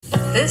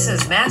This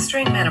is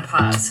Mastering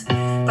Menopause.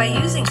 By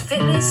using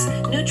fitness,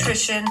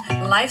 nutrition,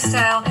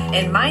 lifestyle,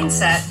 and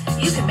mindset,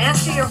 you can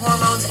master your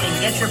hormones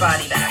and get your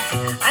body back.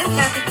 I'm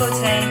Kathy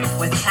Cote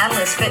with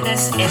Catalyst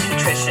Fitness and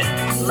Nutrition.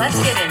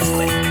 Let's get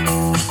into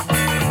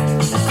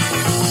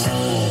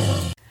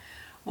it.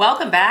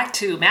 Welcome back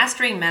to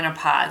Mastering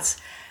Menopause.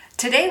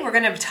 Today we're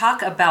going to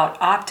talk about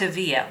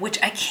Optavia,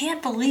 which I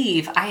can't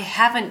believe I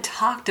haven't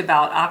talked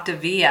about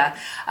Optavia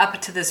up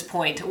to this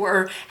point.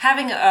 We're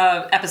having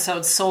an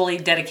episode solely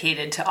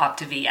dedicated to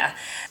Optavia.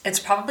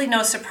 It's probably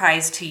no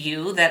surprise to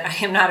you that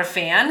I am not a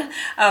fan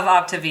of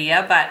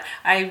Optavia, but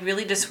I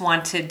really just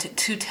wanted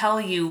to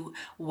tell you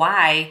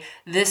why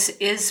this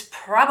is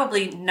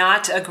probably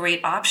not a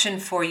great option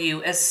for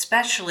you,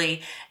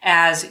 especially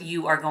as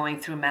you are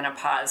going through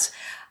menopause.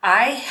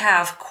 I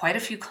have quite a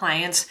few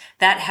clients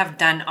that have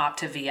done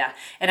Optavia,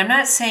 and I'm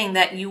not saying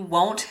that you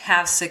won't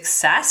have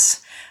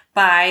success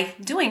by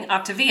doing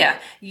Optavia.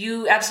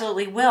 You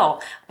absolutely will,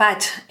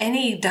 but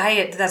any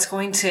diet that's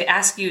going to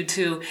ask you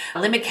to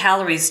limit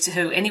calories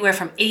to anywhere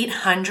from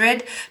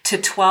 800 to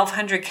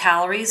 1200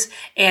 calories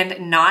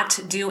and not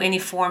do any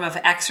form of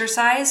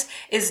exercise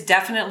is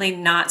definitely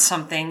not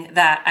something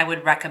that I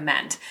would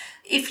recommend.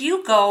 If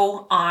you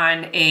go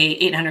on a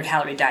 800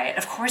 calorie diet,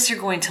 of course you're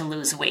going to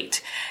lose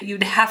weight.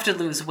 You'd have to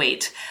lose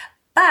weight.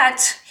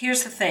 But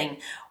here's the thing.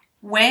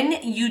 When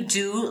you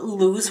do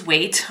lose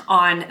weight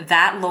on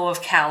that low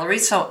of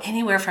calories, so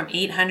anywhere from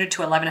 800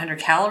 to 1100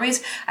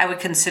 calories, I would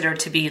consider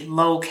to be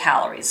low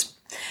calories.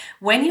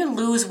 When you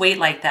lose weight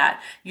like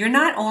that, you're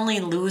not only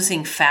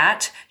losing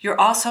fat, you're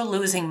also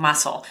losing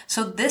muscle.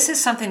 So this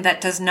is something that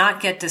does not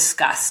get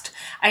discussed.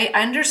 I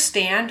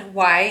understand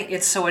why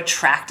it's so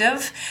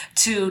attractive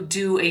to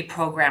do a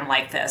program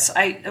like this.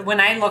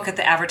 When I look at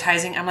the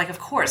advertising, I'm like, of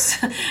course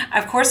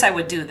I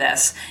would do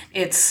this.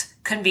 It's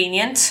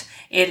convenient.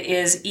 It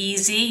is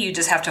easy. You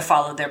just have to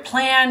follow their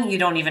plan. You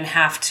don't even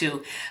have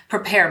to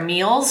prepare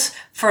meals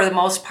for the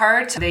most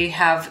part. They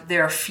have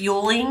their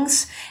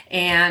fuelings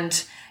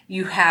and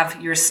you have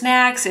your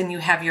snacks and you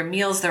have your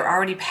meals. They're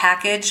already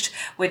packaged,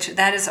 which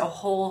that is a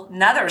whole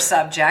nother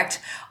subject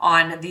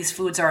on these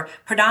foods are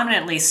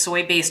predominantly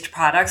soy-based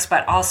products,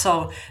 but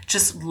also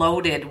just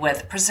loaded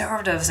with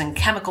preservatives and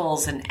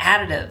chemicals and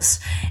additives.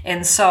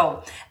 And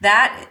so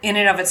that in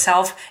and of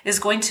itself is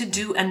going to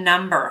do a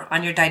number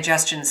on your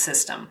digestion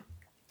system.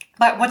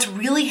 But what's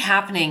really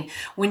happening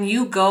when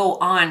you go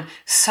on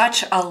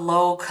such a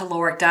low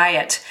caloric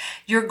diet,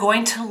 you're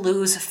going to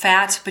lose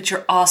fat, but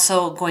you're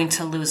also going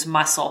to lose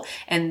muscle.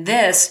 And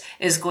this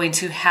is going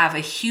to have a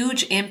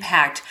huge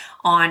impact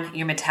on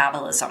your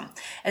metabolism.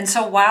 And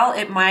so while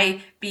it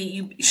might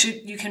be,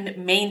 you can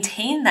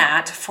maintain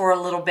that for a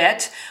little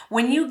bit,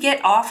 when you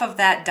get off of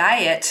that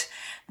diet,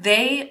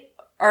 they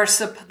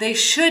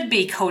should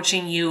be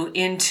coaching you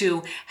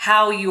into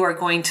how you are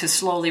going to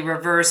slowly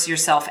reverse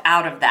yourself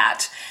out of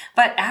that.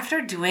 But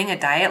after doing a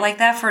diet like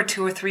that for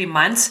 2 or 3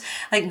 months,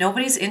 like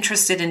nobody's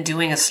interested in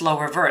doing a slow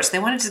reverse. They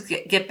wanted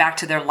to get back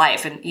to their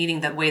life and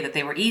eating the way that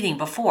they were eating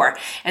before.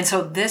 And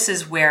so this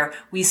is where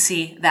we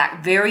see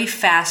that very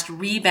fast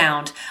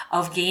rebound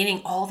of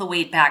gaining all the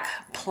weight back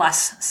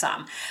plus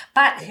some.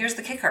 But here's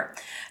the kicker.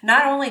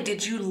 Not only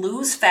did you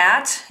lose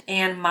fat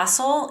and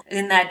muscle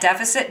in that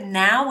deficit,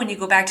 now when you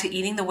go back to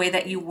eating the way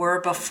that you were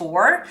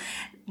before,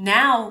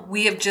 now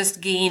we have just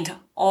gained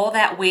all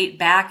that weight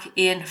back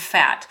in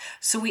fat.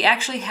 So we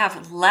actually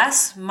have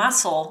less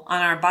muscle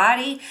on our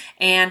body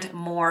and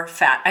more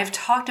fat. I've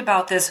talked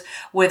about this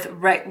with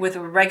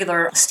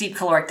regular steep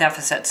caloric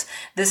deficits.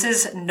 This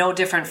is no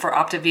different for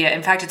Optavia.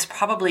 In fact, it's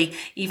probably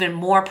even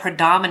more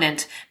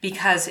predominant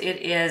because it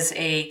is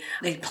a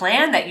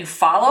plan that you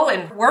follow,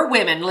 and we're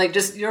women, like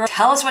just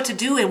tell us what to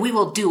do and we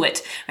will do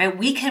it. Right?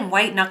 We can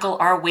white knuckle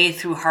our way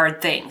through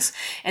hard things.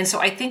 And so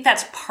I think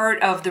that's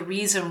part of the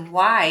reason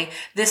why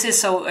this is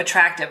so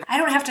attractive. I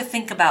don't have to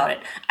think about it.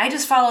 I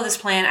just follow this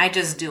plan. I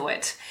just do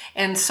it.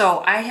 And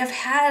so I have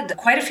had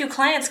quite a few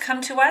clients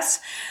come to us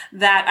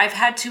that I've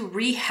had to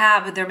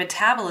rehab their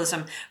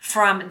metabolism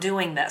from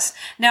doing this.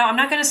 Now, I'm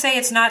not going to say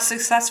it's not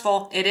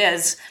successful. It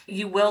is.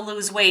 You will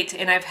lose weight.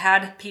 And I've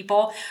had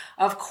people,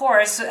 of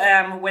course,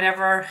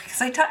 whenever,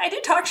 because I do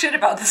talk shit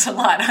about this a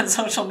lot on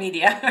social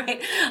media,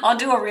 right? I'll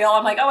do a reel.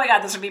 I'm like, oh my God,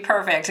 this would be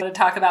perfect to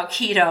talk about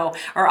keto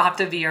or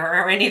Optavia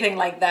or anything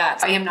like that.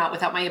 I am not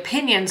without my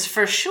opinions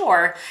for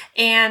sure.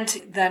 And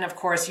then, of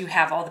course, you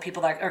have all the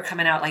people that are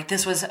coming out like,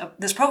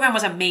 this program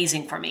was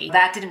amazing for me.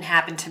 That didn't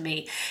happen to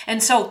me.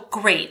 And so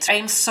great. I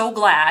am so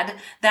glad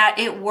that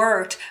it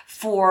worked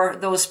for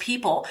those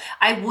people.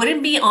 I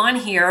wouldn't be on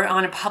here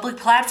on a public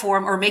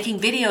platform or making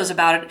videos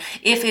about it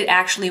if it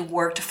actually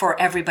worked for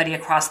everybody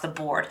across the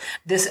board.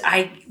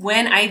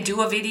 When I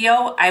do a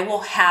video, I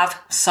will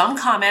have some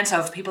comments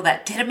of people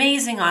that did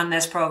amazing on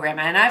this program,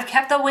 and I've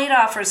kept the weight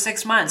off for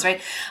 6 months,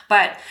 right?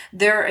 But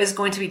there is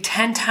going to be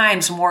 10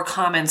 times more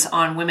comments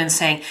on women women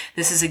saying,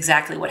 this is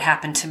exactly what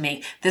happened to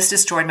me. This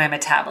destroyed my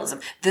metabolism.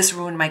 This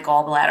ruined my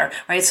gallbladder,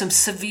 right? Some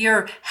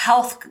severe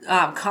health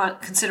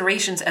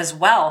considerations as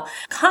well,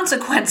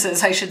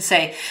 consequences, I should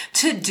say,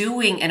 to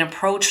doing an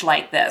approach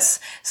like this.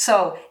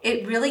 So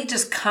it really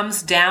just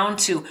comes down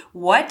to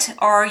what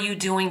are you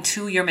doing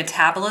to your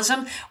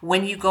metabolism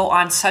when you go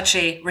on such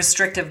a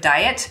restrictive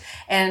diet?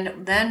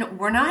 And then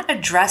we're not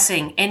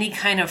addressing any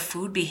kind of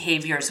food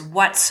behaviors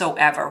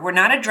whatsoever. We're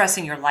not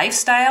addressing your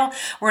lifestyle.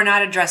 We're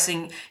not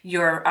addressing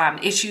your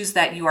issues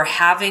that you are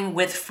having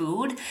with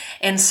food.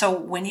 And so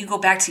when you go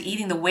back to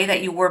eating the way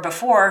that you were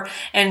before,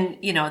 and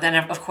then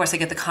of course I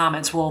get the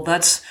comments, well,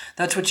 that's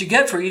what you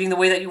get for eating the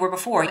way that you were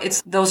before.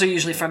 Those are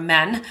usually from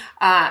men.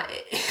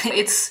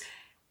 It's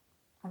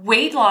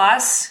weight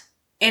loss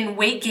and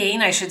weight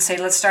gain, I should say.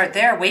 Let's start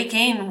there. Weight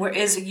gain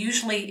is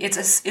usually,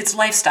 it's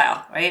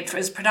lifestyle, right?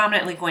 It's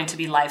predominantly going to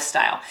be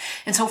lifestyle.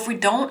 And so if we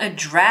don't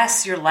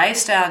address your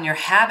lifestyle and your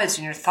habits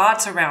and your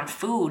thoughts around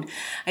food,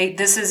 right,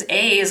 this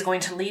is going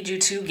to lead you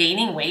to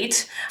gaining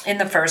weight in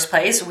the first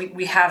place.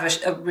 We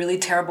have a really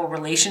terrible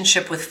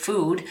relationship with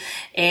food,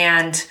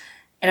 and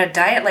a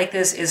diet like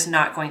this is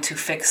not going to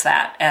fix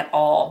that at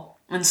all.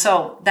 And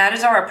so that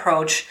is our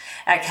approach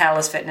at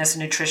Catalyst Fitness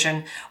and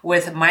Nutrition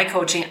with my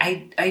coaching.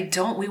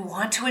 We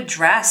want to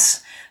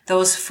address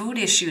those food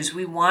issues.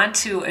 We want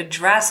to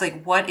address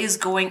what is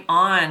going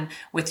on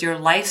with your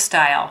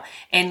lifestyle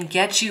and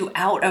get you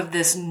out of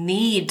this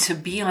need to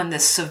be on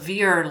this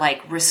severe,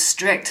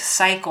 restrict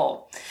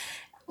cycle.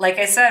 Like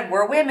I said,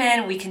 we're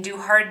women, we can do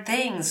hard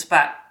things,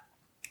 but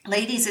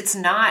ladies, it's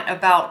not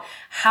about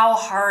how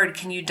hard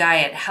can you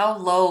diet, how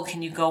low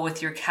can you go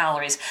with your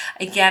calories.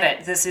 I get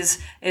it.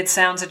 It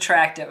sounds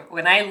attractive.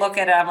 When I look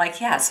at it, I'm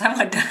like, yes, I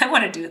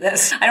want to do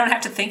this. I don't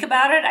have to think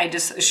about it. I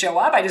just show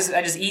up. I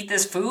just eat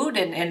this food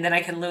and then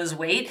I can lose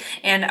weight,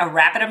 and a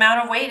rapid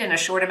amount of weight in a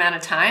short amount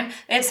of time.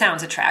 It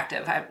sounds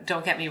attractive.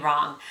 Don't get me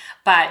wrong,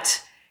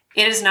 but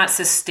it is not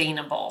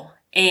sustainable.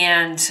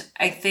 And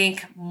I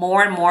think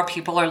more and more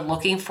people are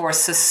looking for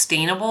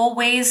sustainable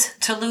ways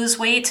to lose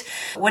weight.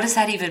 What does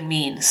that even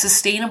mean?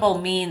 Sustainable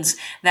means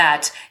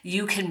that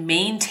you can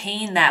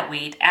maintain that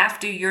weight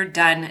after you're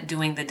done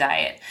doing the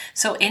diet.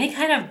 So any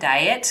kind of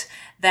diet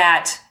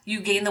that you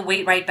gain the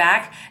weight right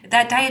back,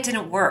 that diet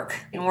didn't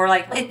work. And we're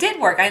like, it did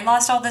work. I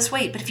lost all this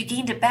weight. But if you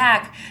gained it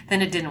back,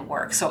 then it didn't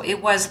work. So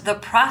it was the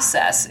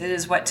process. It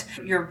is what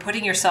you're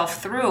putting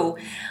yourself through,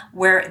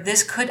 where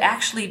this could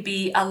actually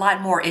be a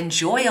lot more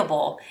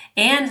enjoyable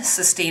and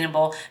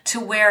sustainable, to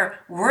where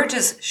we're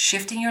just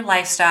shifting your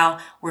lifestyle.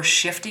 We're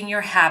shifting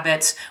your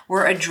habits.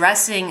 We're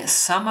addressing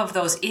some of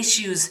those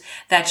issues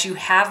that you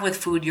have with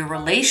food, your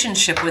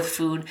relationship with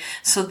food,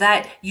 so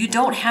that you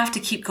don't have to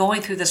keep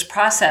going through this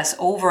process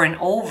over and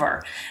over.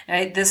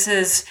 Right? This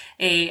is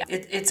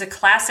it's a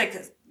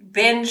classic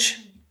binge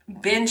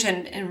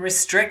and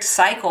restrict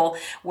cycle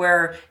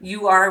where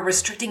you are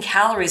restricting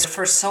calories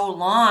for so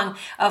long.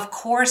 Of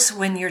course,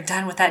 when you're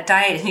done with that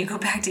diet and you go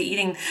back to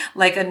eating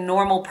like a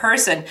normal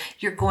person,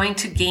 you're going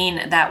to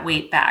gain that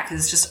weight back.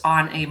 It's just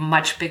on a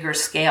much bigger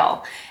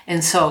scale.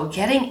 And so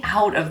getting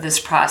out of this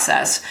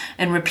process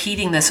and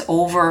repeating this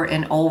over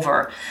and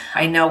over.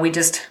 I know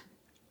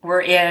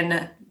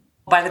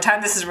by the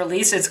time this is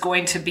released, it's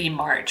going to be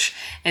March.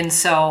 And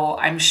so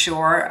I'm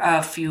sure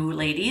a few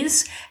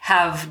ladies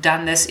have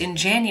done this in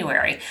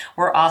January.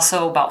 We're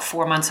also about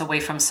 4 months away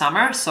from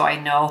summer. So I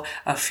know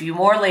a few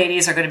more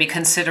ladies are going to be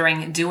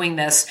considering doing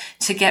this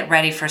to get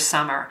ready for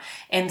summer.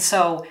 And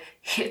so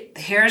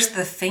here's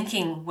the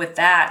thinking with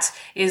that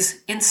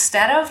is,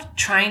 instead of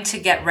trying to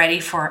get ready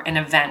for an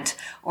event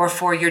or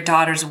for your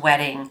daughter's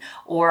wedding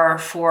or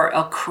for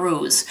a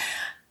cruise,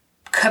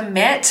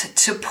 commit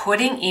to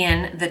putting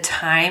in the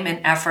time and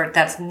effort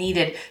that's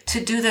needed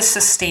to do this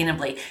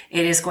sustainably.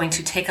 It is going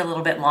to take a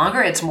little bit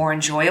longer. It's more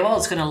enjoyable.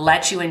 It's going to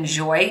let you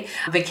enjoy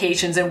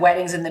vacations and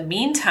weddings in the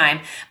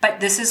meantime. But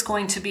this is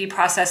going to be a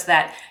process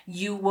that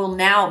you will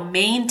now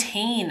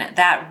maintain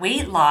that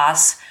weight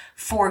loss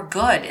for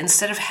good,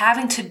 instead of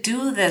having to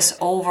do this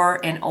over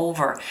and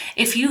over.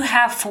 If you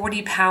have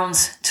 40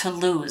 pounds to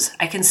lose,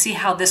 I can see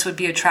how this would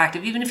be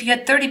attractive, even if you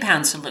had 30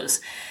 pounds to lose.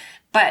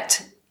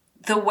 But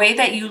the way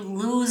that you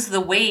lose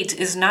the weight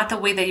is not the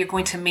way that you're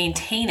going to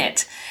maintain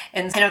it.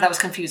 And I know that was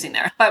confusing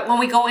there. But when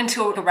we go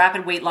into a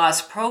rapid weight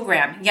loss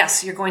program,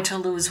 yes, you're going to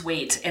lose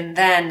weight. And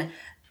then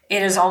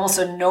it is almost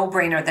a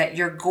no-brainer that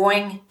you're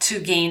going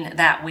to gain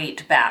that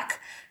weight back.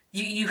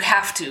 You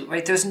have to,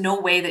 right? There's no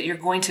way that you're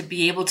going to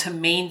be able to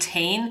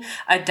maintain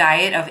a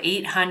diet of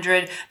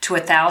 800 to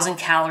 1,000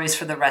 calories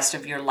for the rest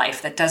of your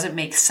life. That doesn't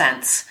make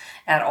sense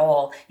at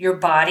all. Your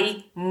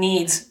body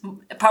needs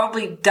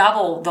probably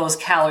double those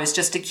calories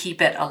just to keep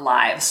it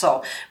alive.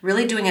 So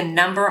really doing a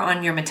number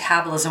on your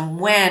metabolism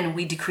when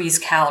we decrease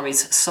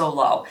calories so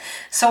low.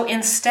 So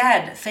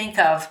instead, think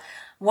of,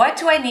 what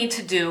do I need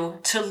to do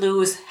to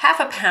lose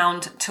half a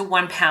pound to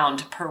 1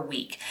 pound per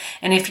week?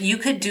 And if you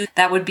could do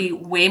that, would be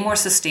way more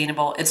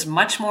sustainable. It's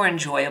much more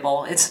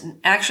enjoyable. It's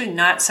actually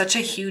not such a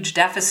huge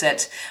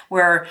deficit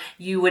where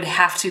you would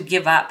have to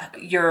give up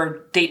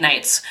your date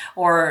nights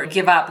or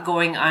give up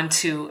going on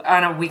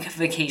a week of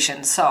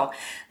vacation. So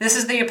this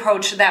is the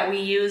approach that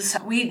we use.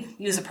 We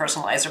use a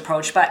personalized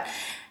approach, but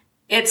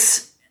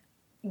it's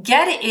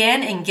get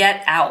in and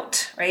get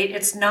out, right?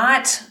 It's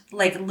not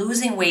like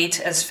losing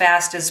weight as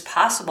fast as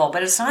possible,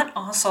 but it's not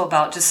also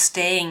about just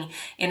staying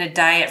in a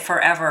diet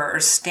forever or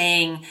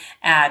staying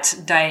at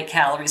diet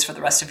calories for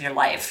the rest of your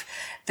life.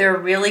 There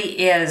really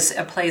is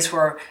a place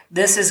where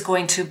this is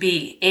going to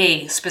be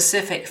a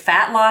specific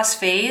fat loss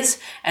phase,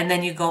 and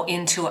then you go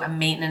into a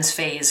maintenance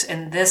phase.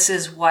 And this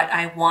is what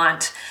I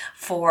want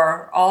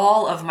for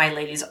all of my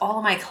ladies, all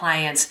of my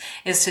clients,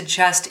 is to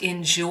just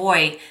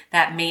enjoy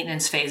that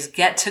maintenance phase,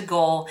 get to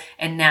goal,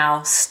 and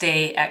now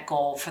stay at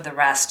goal for the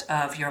rest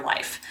of your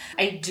life.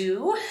 I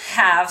do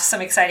have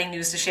some exciting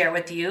news to share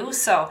with you.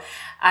 So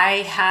I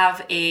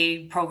have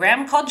a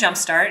program called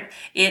Jumpstart.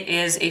 It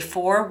is a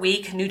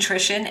 4-week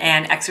nutrition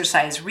and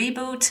exercise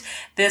reboot.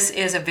 This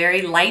is a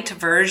very light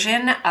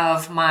version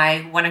of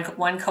my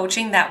one-on-one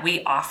coaching that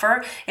we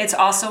offer. It's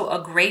also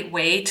a great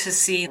way to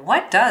see,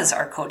 what does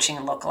our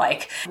coaching look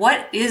like?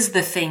 What is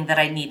the thing that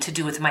I need to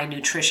do with my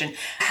nutrition?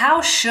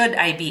 How should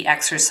I be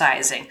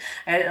exercising?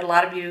 A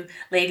lot of you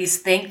ladies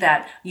think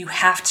that you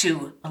have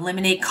to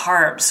eliminate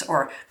carbs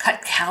or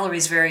cut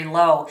calories very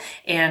low.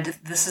 And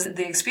this is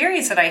the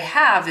experience that I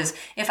have is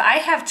if I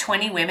have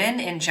 20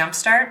 women in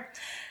Jumpstart,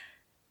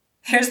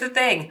 here's the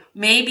thing,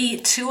 maybe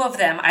 2 of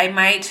them I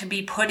might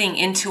be putting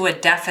into a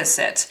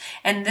deficit.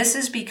 And this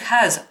is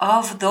because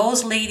of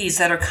those ladies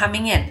that are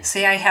coming in.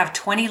 Say I have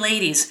 20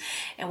 ladies,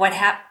 and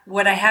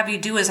what I have you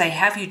do is I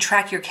have you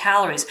track your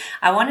calories.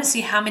 I want to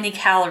see how many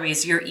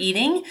calories you're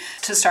eating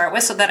to start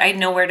with so that I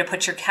know where to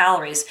put your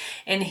calories.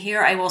 And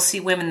here I will see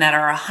women that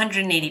are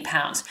 180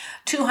 pounds,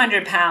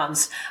 200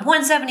 pounds,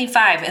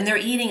 175, and they're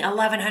eating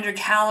 1,100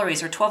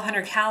 calories or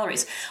 1,200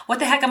 calories. What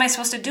the heck am I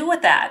supposed to do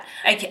with that?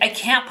 I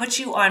can't put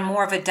you on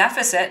more of a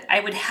deficit. I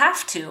would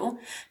have to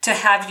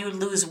have you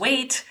lose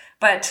weight,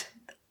 but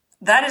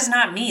that is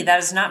not me. That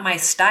is not my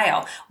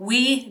style.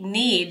 We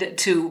need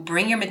to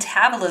bring your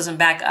metabolism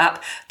back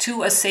up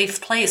to a safe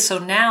place. So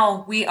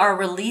now we are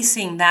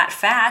releasing that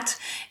fat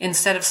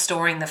instead of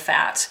storing the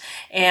fat.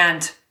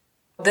 And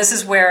this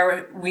is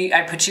where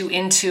I put you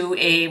into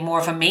a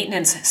more of a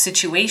maintenance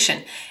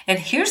situation. And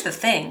here's the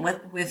thing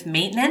with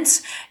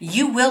maintenance,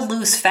 you will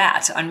lose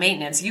fat on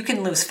maintenance. You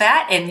can lose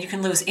fat and you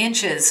can lose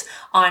inches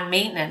on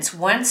maintenance.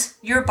 Once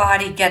your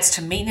body gets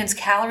to maintenance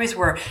calories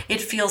where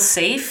it feels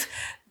safe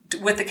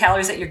with the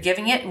calories that you're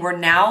giving it, we're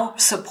now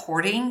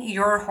supporting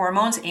your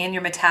hormones and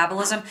your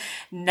metabolism.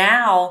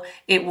 Now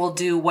it will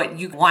do what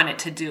you want it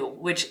to do,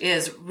 which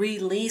is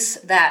release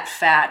that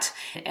fat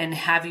and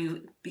have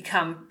you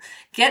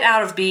get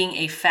out of being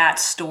a fat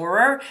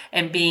storer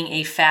and being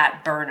a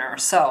fat burner.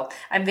 So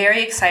I'm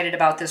very excited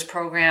about this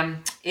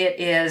program.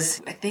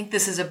 I think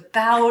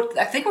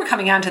we're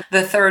coming on to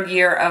the 3rd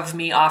year of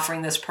me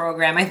offering this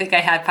program. I think I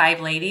had 5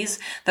 ladies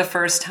the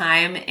first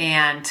time,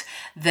 and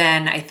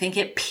then I think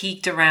it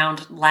peaked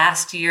around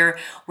last year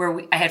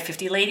where I had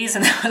 50 ladies,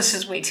 and that was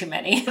just way too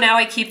many. Now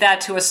I keep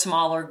that to a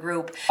smaller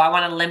group. I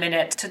want to limit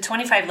it to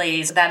 25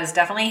 ladies. That is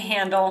definitely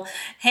handleable.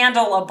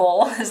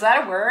 Is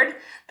that a word?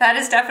 That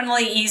is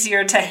definitely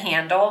easier to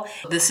handle.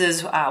 This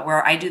is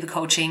where I do the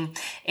coaching,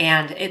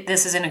 and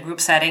this is in a group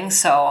setting,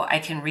 so I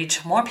can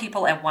reach more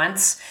people at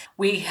once.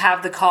 We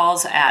have the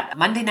calls at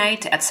Monday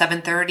night at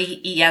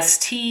 7:30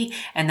 EST,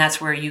 and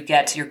that's where you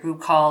get your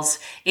group calls.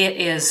 It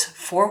is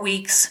 4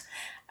 weeks.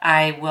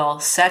 I will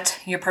set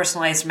your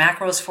personalized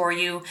macros for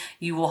you.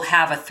 You will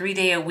have a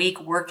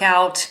 3-day-a-week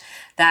workout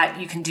that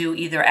you can do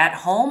either at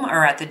home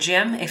or at the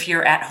gym. If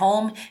you're at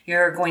home,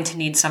 you're going to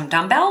need some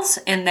dumbbells,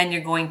 and then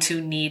you're going to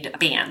need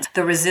bands.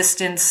 The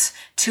resistance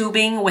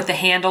tubing with the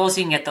handles,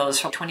 you can get those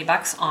for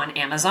 $20 on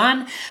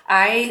Amazon.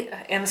 I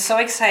am so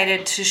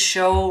excited to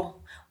show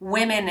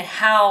women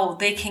how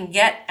they can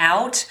get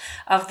out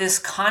of this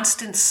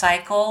constant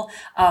cycle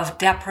of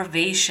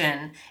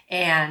deprivation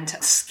and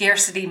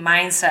scarcity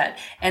mindset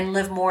and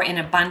live more in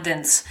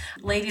abundance.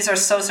 Ladies are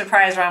so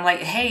surprised when I'm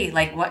like, hey,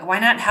 why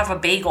not have a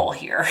bagel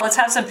here? Let's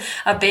have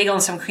a bagel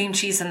and some cream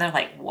cheese. And they're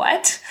like,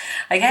 what?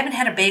 I haven't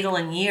had a bagel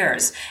in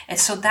years. And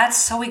so that's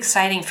so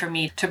exciting for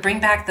me to bring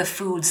back the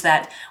foods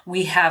that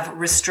we have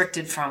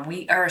restricted from.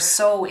 We are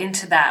so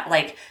into that,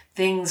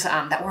 things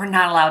that we're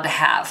not allowed to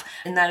have.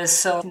 And that is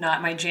so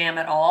not my jam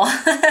at all.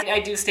 I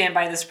do stand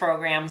by this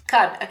program.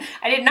 God,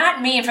 I did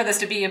not mean for this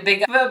to be a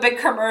big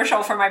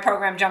commercial for my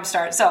program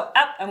Jumpstart. So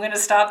I'm going to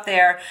stop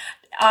there.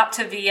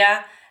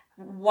 Optavia,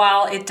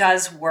 while it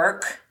does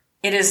work,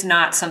 it is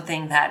not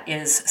something that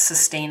is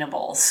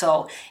sustainable.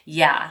 So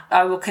yeah,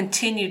 I will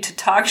continue to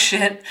talk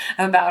shit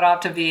about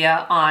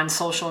Optavia on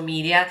social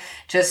media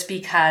just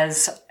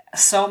because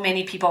so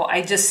many people,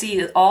 I just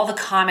see all the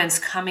comments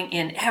coming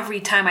in every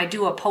time I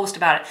do a post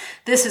about it.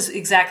 This is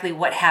exactly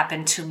what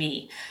happened to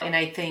me. And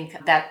I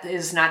think that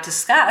is not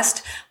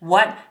discussed.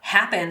 What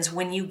happens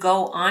when you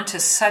go onto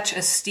such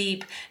a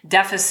steep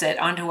deficit,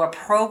 onto a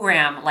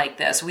program like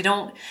this? We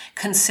don't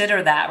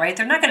consider that, right?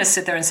 They're not going to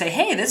sit there and say,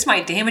 hey, this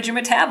might damage your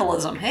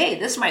metabolism. Hey,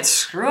 this might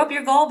screw up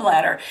your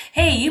gallbladder.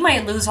 Hey, you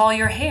might lose all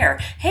your hair.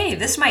 Hey,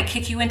 this might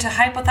kick you into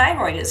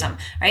hypothyroidism,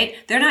 right?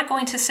 They're not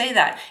going to say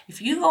that.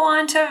 If you go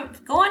onto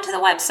the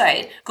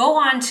website,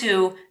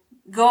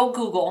 go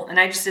Google, and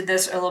I just did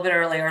this a little bit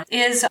earlier,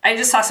 I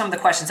just saw some of the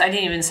questions. I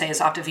didn't even say,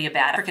 is Optavia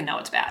bad? I freaking know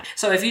it's bad.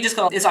 So if you just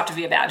go, is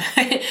Optavia bad?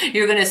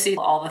 You're going to see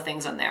all the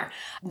things on there,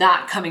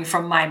 not coming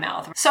from my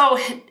mouth. So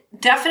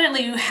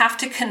definitely you have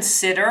to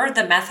consider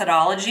the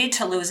methodology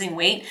to losing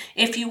weight.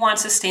 If you want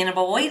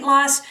sustainable weight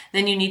loss,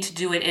 then you need to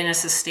do it in a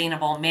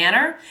sustainable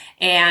manner.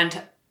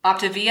 And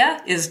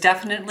Optavia is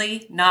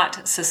definitely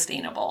not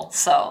sustainable.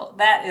 So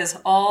that is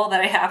all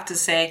that I have to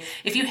say.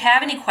 If you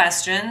have any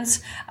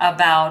questions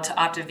about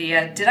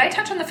Optavia, did I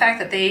touch on the fact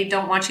that they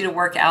don't want you to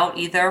work out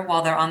either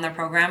while they're on their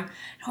program?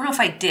 I don't know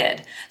if I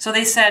did. So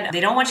they said they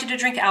don't want you to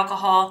drink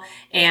alcohol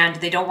and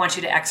they don't want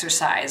you to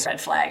exercise. Red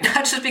flag.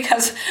 Not just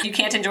because you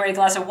can't enjoy a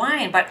glass of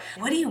wine, but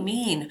what do you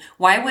mean?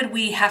 Why would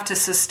we have to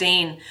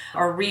sustain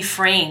or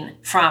refrain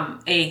from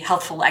a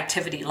healthful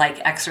activity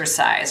like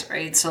exercise,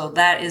 right? So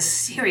that is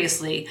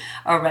seriously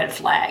a red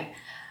flag.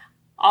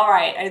 All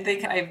right, I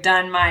think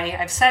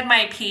I've said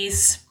my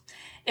piece.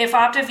 If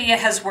Optavia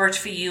has worked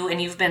for you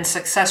and you've been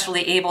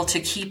successfully able to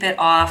keep it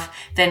off,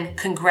 then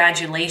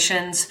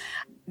congratulations.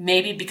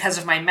 Maybe because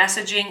of my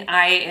messaging,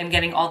 I am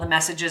getting all the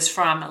messages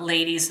from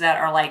ladies that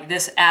are like,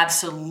 this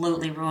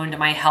absolutely ruined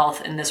my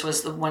health. And this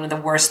was one of the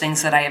worst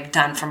things that I have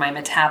done for my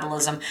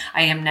metabolism.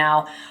 I am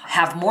now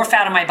have more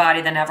fat on my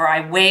body than ever.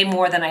 I weigh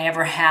more than I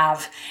ever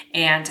have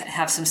and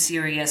have some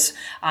serious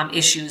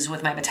issues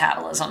with my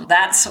metabolism.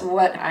 That's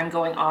what I'm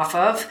going off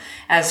of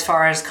as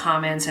far as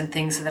comments and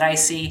things that I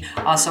see.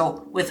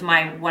 Also with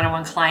my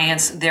one-on-one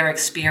clients, their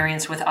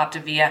experience with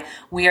Optavia,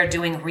 we are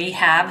doing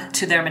rehab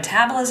to their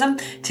metabolism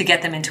to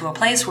get them into a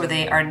place where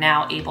they are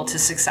now able to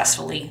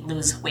successfully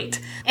lose weight.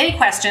 Any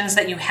questions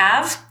that you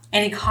have,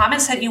 any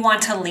comments that you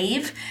want to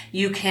leave,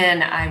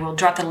 I will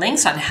drop the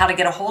links on how to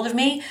get a hold of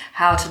me,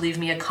 how to leave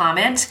me a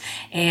comment,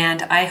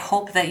 and I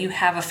hope that you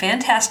have a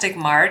fantastic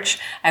March.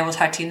 I will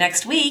talk to you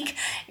next week,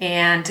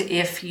 and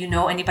if you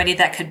know anybody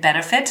that could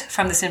benefit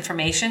from this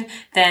information,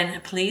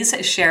 then please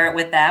share it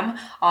with them.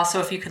 Also,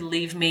 if you could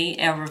leave me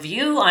a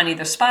review on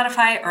either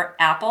Spotify or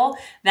Apple,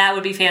 that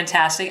would be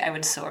fantastic. I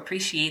would so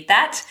appreciate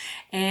that,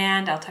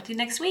 and I'll talk to you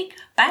next week.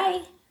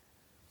 Bye.